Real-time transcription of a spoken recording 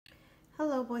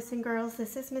Hello boys and girls,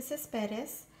 this is Mrs.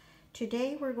 Perez.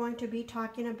 Today we're going to be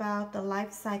talking about the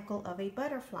life cycle of a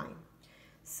butterfly.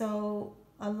 So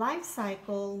a life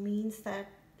cycle means that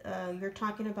you're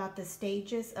talking about the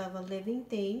stages of a living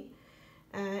thing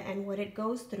and what it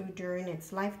goes through during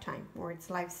its lifetime or its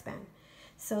lifespan.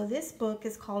 So this book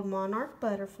is called Monarch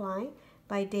Butterfly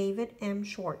by David M.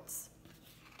 Schwartz.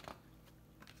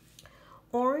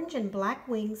 Orange and black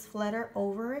wings flutter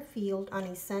over a field on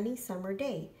a sunny summer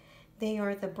day. They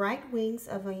are the bright wings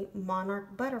of a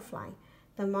monarch butterfly.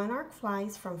 The monarch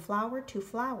flies from flower to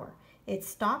flower. It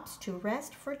stops to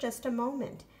rest for just a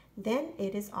moment. Then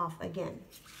it is off again.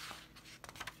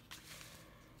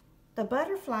 The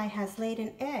butterfly has laid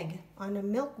an egg on a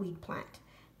milkweed plant.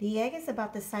 The egg is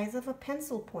about the size of a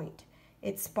pencil point.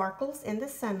 It sparkles in the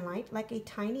sunlight like a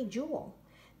tiny jewel.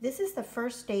 This is the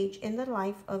first stage in the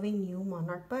life of a new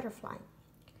monarch butterfly.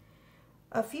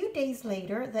 A few days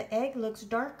later, the egg looks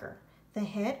darker. The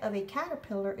head of a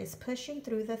caterpillar is pushing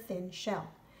through the thin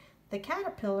shell. The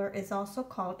caterpillar is also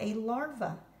called a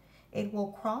larva. It will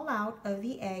crawl out of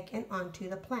the egg and onto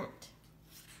the plant.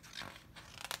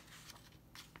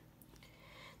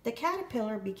 The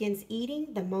caterpillar begins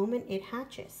eating the moment it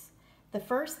hatches. The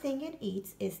first thing it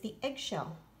eats is the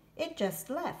eggshell. It just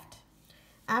left.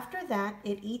 After that,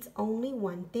 it eats only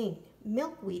one thing,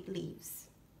 milkweed leaves.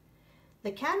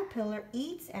 The caterpillar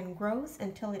eats and grows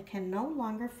until it can no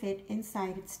longer fit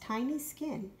inside its tiny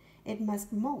skin. It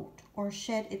must molt or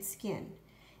shed its skin.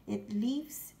 It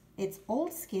leaves its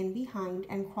old skin behind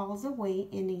and crawls away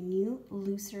in a new,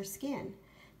 looser skin.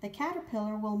 The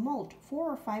caterpillar will molt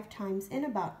 4 or 5 times in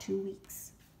about 2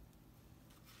 weeks.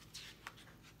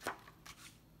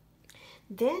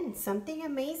 Then something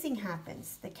amazing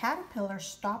happens. The caterpillar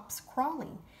stops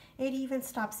crawling. It even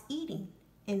stops eating.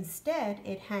 Instead,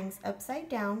 it hangs upside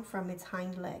down from its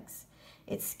hind legs.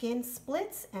 Its skin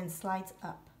splits and slides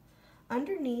up.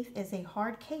 Underneath is a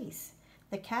hard case.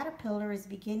 The caterpillar is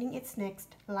beginning its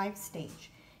next life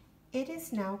stage. It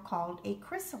is now called a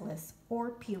chrysalis or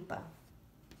pupa.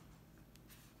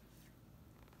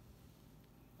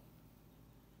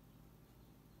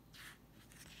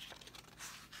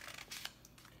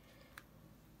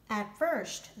 At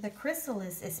first, the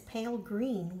chrysalis is pale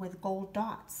green with gold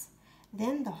dots.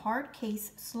 Then the hard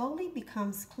case slowly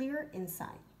becomes clear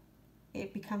inside.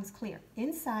 It becomes clear.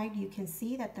 Inside, you can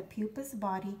see that the pupa's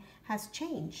body has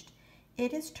changed.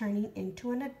 It is turning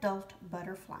into an adult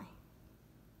butterfly.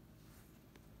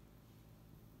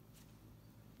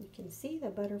 You can see the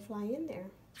butterfly in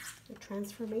there, the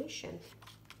transformation.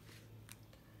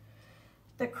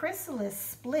 The chrysalis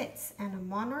splits and a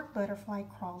monarch butterfly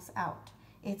crawls out.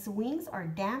 Its wings are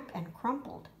damp and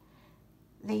crumpled.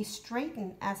 They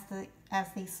straighten as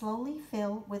they slowly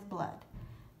fill with blood.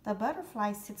 The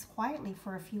butterfly sits quietly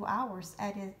for a few hours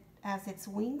as its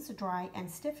wings dry and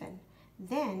stiffen.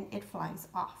 Then it flies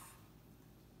off.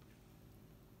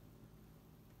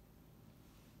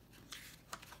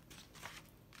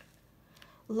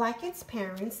 Like its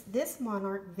parents, this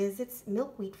monarch visits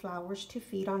milkweed flowers to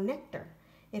feed on nectar.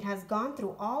 It has gone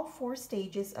through all 4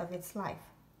 stages of its life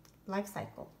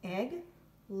cycle: egg,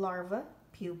 larva,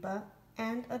 pupa,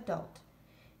 and adult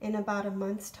in about a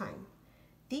month's time.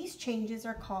 These changes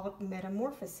are called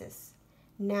metamorphosis.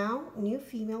 Now, new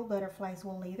female butterflies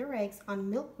will lay their eggs on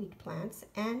milkweed plants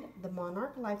and the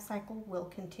monarch life cycle will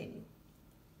continue.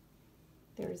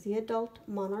 There's the adult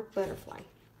monarch butterfly.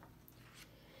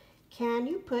 Can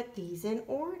you put these in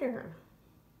order?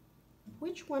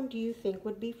 Which one do you think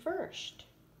would be first?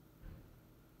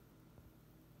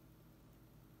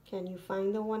 Can you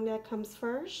find the one that comes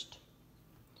first?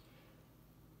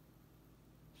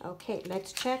 Okay,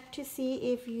 let's check to see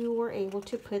if you were able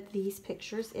to put these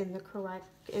pictures in the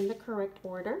correct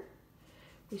order.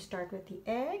 We start with the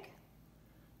egg,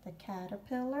 the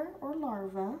caterpillar or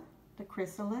larva, the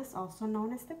chrysalis, also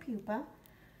known as the pupa.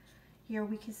 Here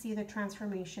we can see the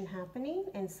transformation happening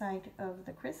inside of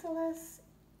the chrysalis.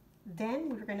 Then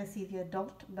we're going to see the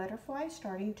adult butterfly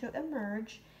starting to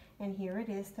emerge, and here it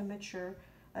is, the mature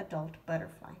adult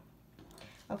butterfly.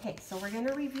 Okay, so we're going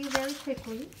to review very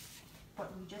quickly what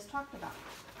we just talked about.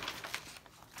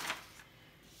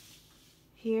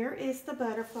 Here is the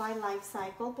butterfly life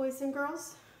cycle, boys and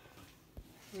girls.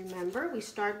 Remember, we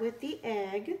start with the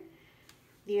egg.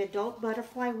 The adult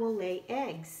butterfly will lay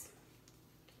eggs.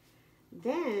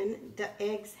 Then the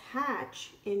eggs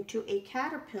hatch into a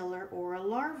caterpillar or a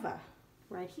larva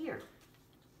right here.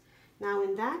 Now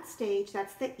in that stage,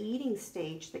 that's the eating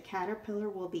stage. The caterpillar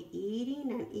will be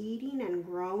eating and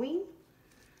growing.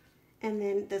 And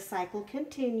then the cycle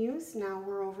continues. Now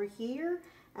we're over here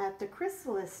at the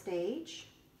chrysalis stage.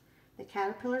 The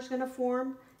caterpillar is going to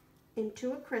form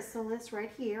into a chrysalis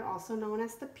right here, also known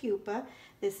as the pupa.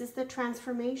 This is the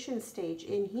transformation stage.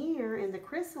 In here, in the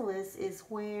chrysalis, is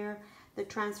where the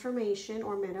transformation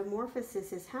or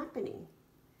metamorphosis is happening.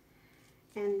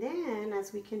 And then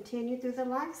as we continue through the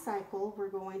life cycle, we're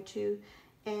going to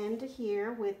end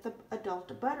here with the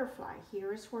adult butterfly.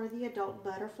 Here is where the adult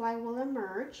butterfly will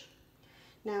emerge.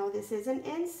 Now this is an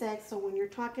insect, so when you're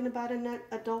talking about an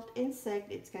adult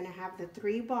insect, it's going to have the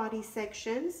 3 body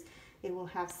sections. It will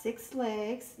have 6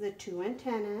 legs, the 2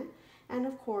 antennae, and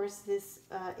of course this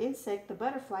insect, the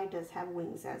butterfly, does have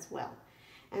wings as well.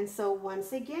 And so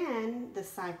once again, the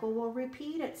cycle will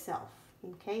repeat itself.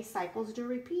 Okay, cycles do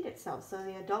repeat itself. So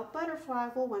the adult butterfly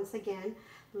will once again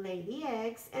lay the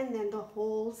eggs, and then the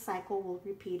whole cycle will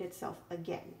repeat itself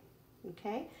again.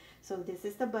 Okay, so this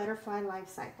is the butterfly life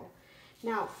cycle.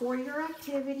 Now, for your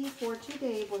activity for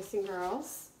today, boys and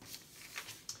girls,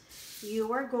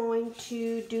 you are going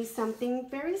to do something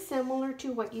very similar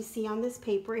to what you see on this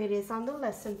paper. It is on the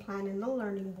lesson plan in the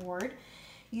learning board.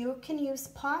 You can use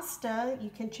pasta. You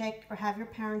can check or have your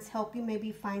parents help you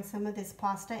maybe find some of this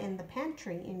pasta in the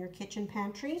pantry, in your kitchen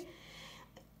pantry.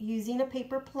 Using a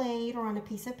paper plate or on a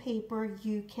piece of paper,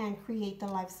 you can create the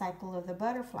life cycle of the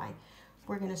butterfly.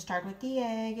 We're going to start with the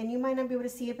egg, and you might not be able to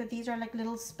see it, but these are like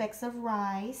little specks of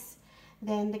rice.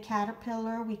 Then the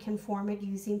caterpillar, we can form it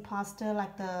using pasta,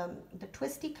 like the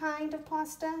twisty kind of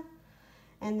pasta.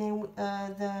 And then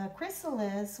the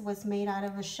chrysalis was made out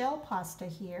of a shell pasta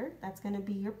here. That's going to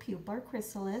be your pupa or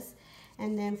chrysalis.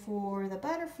 And then for the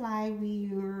butterfly,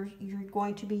 you're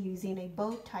going to be using a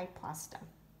bow type pasta.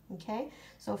 Okay,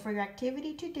 so for your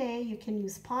activity today, you can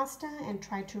use pasta and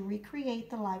try to recreate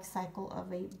the life cycle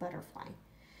of a butterfly.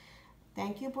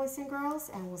 Thank you, boys and girls,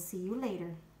 and we'll see you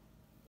later.